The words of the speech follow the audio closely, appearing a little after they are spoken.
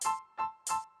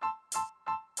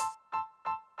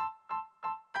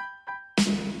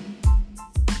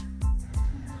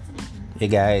Hey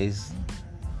guys,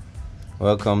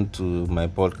 welcome to my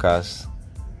podcast.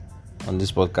 On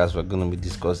this podcast, we're going to be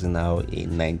discussing how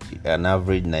an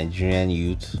average Nigerian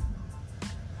youth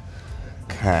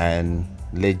can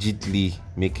legitimately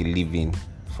make a living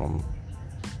from,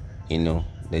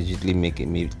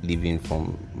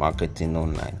 from marketing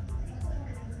online.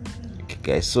 Okay,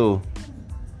 guys. So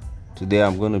today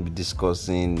I'm going to be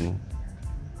discussing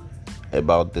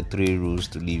about the 3 rules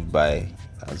to live by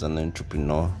as an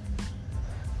entrepreneur,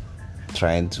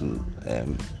 trying to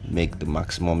make the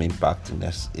maximum impact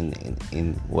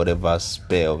in whatever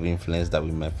sphere of influence that we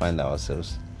might find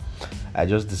ourselves. I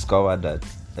just discovered that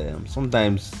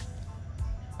sometimes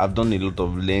I've done a lot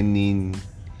of learning,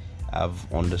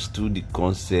 I've understood the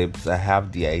concepts, I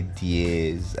have the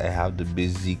ideas, I have the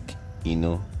basic,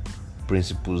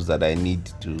 principles that I need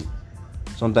to.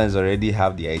 Sometimes I already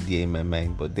have the idea in my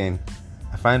mind, but then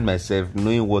I find myself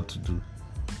knowing what to do,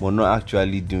 but not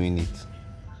actually doing it.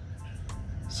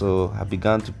 So I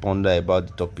began to ponder about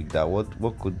the topic that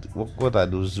what are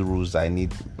those rules I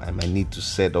might need to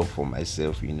set up for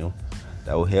myself,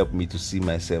 that will help me to see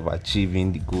myself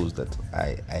achieving the goals that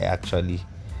I actually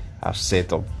have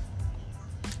set up.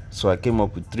 So I came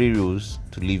up with 3 rules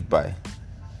to live by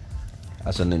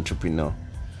as an entrepreneur.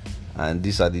 And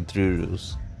these are the 3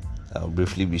 rules I'll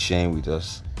briefly be sharing with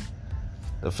us.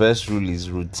 The first rule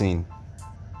is routine.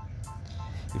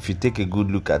 If you take a good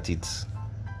look at it,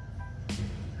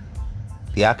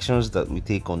 the actions that we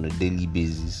take on a daily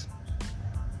basis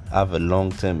have a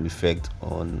long-term effect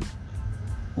on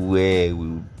where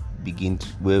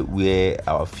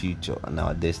our future and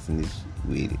our destinies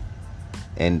will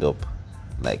end up.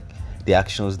 Like, the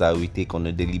actions that we take on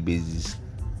a daily basis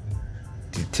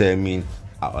determine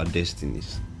our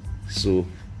destinies. So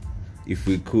if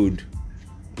we could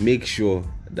make sure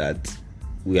that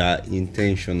we are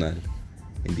intentional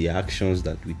in the actions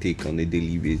that we take on a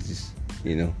daily basis,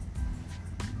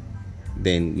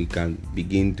 then we can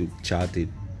begin to chart a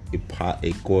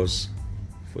course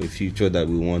for a future that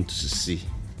we want to see.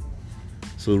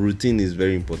 So routine is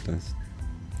very important.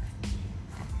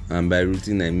 And by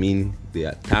routine, I mean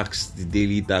the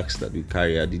daily tasks that we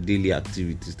carry out, the daily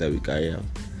activities that we carry out.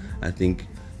 I think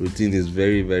routine is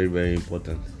very, very, very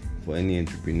important for any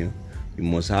entrepreneur. You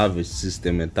must have a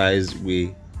systematized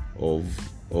way of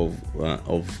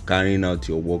carrying out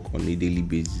your work on a daily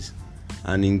basis.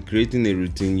 And in creating a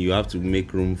routine, you have to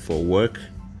make room for work,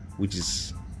 which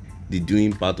is the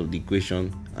doing part of the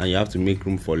equation, and you have to make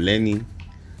room for learning,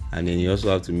 and then you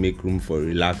also have to make room for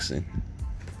relaxing,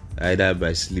 either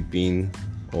by sleeping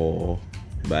or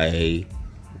by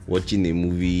watching a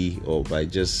movie or by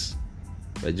just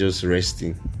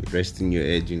resting your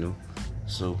head,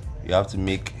 So you have to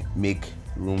make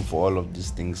room for all of these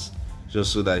things,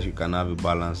 just so that you can have a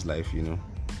balanced life,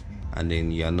 and then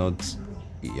you're not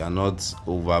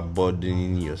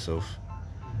overburdening yourself.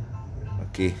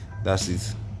 Okay, that's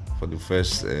it for the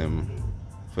first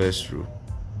rule.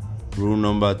 Rule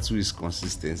number 2 is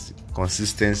consistency.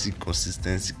 Consistency.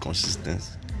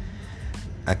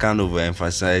 I can't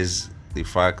overemphasize the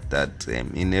fact that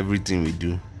in everything we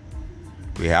do,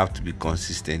 we have to be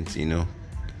consistent.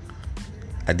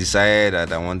 I decided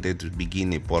that I wanted to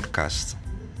begin a podcast,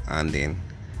 and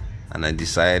I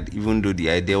decided, even though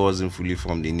the idea wasn't fully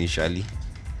formed initially,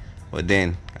 but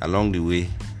then along the way,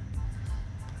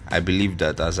 I believe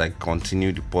that as I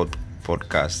continue the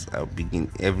podcast,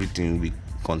 everything will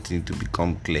continue to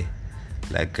become clear.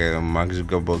 Like Mark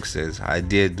Zuckerberg says,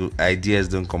 ideas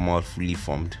don't come out fully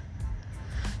formed.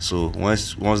 So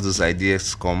once those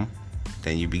ideas come,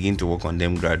 then you begin to work on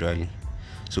them gradually.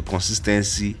 So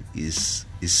consistency is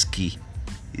key.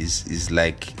 Is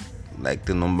like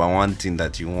the number one thing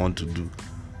that you want to do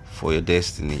for your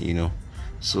destiny,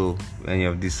 So when you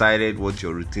have decided what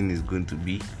your routine is going to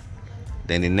be,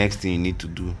 then the next thing you need to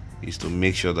do is to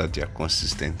make sure that you are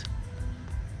consistent.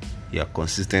 You are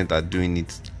consistent at doing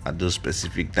it at those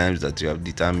specific times that you have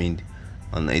determined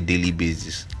on a daily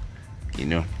basis.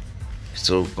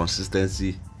 So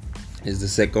consistency is the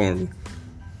second rule.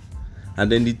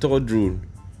 And then the third rule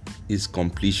is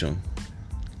completion.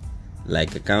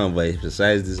 Like, I kind of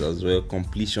emphasize this as well.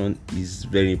 Completion is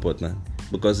very important,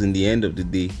 because in the end of the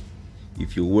day,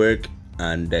 if you work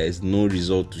and there is no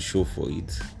result to show for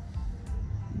it,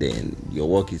 then your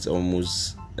work is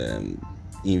almost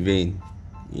in vain,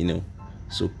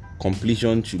 So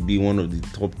completion should be one of the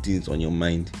top things on your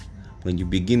mind when you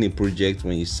begin a project.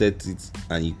 When you set it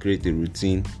and you create a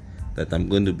routine that I'm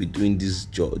going to be doing this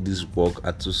work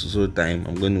at so time,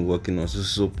 I'm going to be working on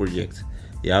so project.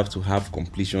 You have to have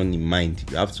completion in mind.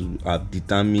 You have to have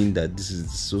determined that this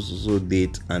is so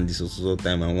date and this so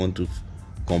time I want to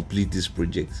complete this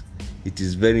project. It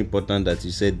is very important that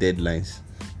you set deadlines.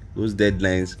 Those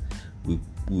deadlines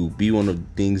will be one of the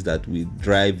things that will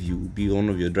drive you, be one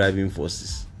of your driving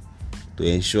forces to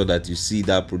ensure that you see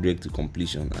that project to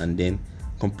completion. And then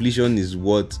completion is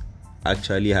what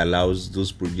actually allows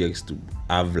those projects to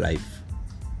have life.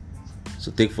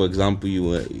 So take for example,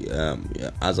 you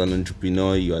as an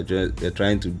entrepreneur, you're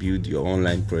trying to build your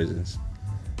online presence.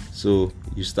 So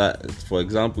you start, for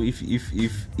example, if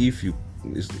you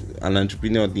an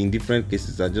entrepreneur, in different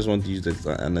cases, I just want to use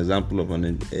an example of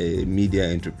a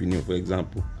media entrepreneur, for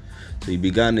example. So you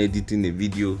began editing a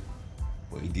video,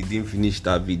 but you didn't finish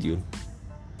that video,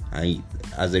 and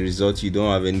as a result, you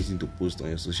don't have anything to post on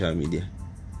your social media.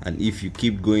 And if you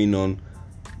keep going on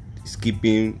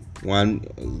skipping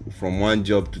from one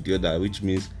job to the other, which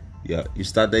means you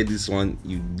started this one,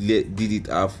 you did it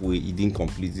halfway, you didn't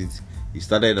complete it. You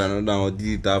started another one,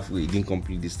 did it halfway, you didn't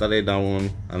complete it. Started that one,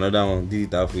 another one, did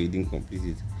it halfway, you didn't complete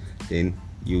it. Then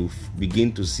you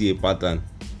begin to see a pattern,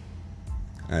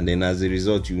 and then as a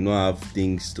result, you will not have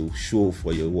things to show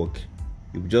for your work.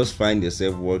 You just find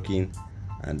yourself working,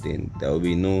 and then there will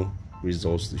be no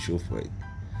results to show for it.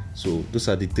 So those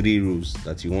are the 3 rules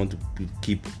that you want to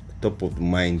keep top of the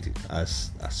mind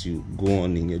as you go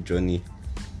on in your journey.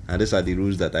 And these are the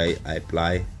rules that I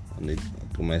apply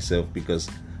to myself, because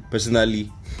personally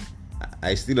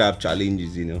I still have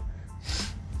challenges,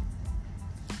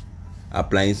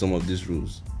 applying some of these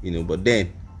rules, but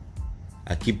then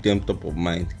I keep them top of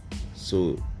mind.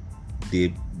 So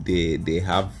they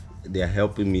are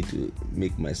helping me to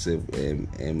make myself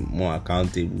more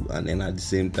accountable, and then at the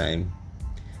same time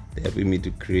they're helping me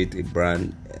to create a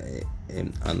brand,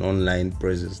 an online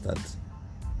presence that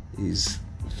is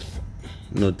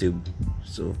notable.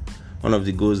 So one of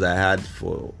the goals I had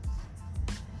for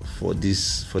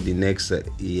the next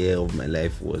year of my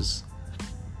life was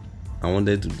I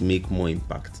wanted to make more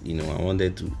impact. I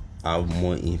wanted to have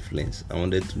more influence. I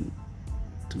wanted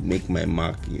to make my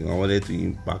mark. I wanted to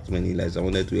impact many lives. I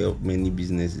wanted to help many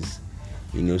businesses.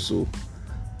 So,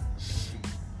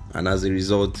 and as a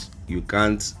result, you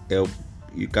can't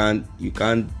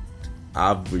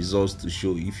have results to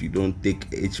show if you don't take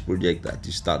each project that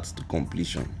you start to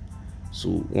completion. So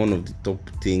one of the top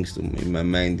things in my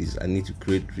mind is I need to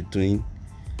create routine.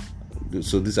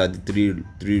 So these are the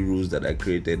three rules that I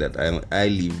created that I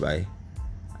live by.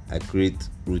 I create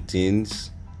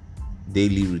routines,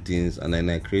 daily routines, and then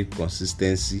I create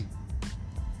consistency,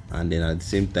 and then at the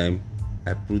same time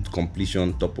I put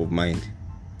completion top of mind.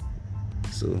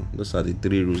 So those are the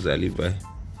 3 rules I live by.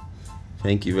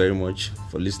 Thank you very much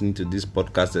for listening to this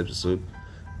podcast episode.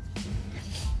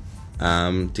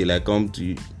 Till I come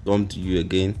to you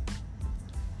again,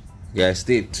 guys,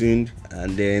 stay tuned,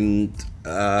 and then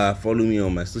follow me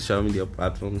on my social media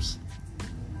platforms.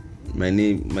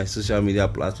 My social media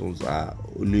platforms are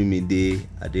Olumide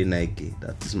Adenike.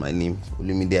 That is my name.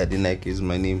 Olumide Adenike is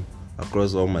my name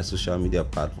across all my social media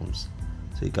platforms,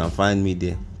 so you can find me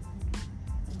there.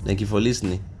 Thank you for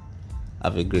listening.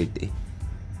 Have a great day.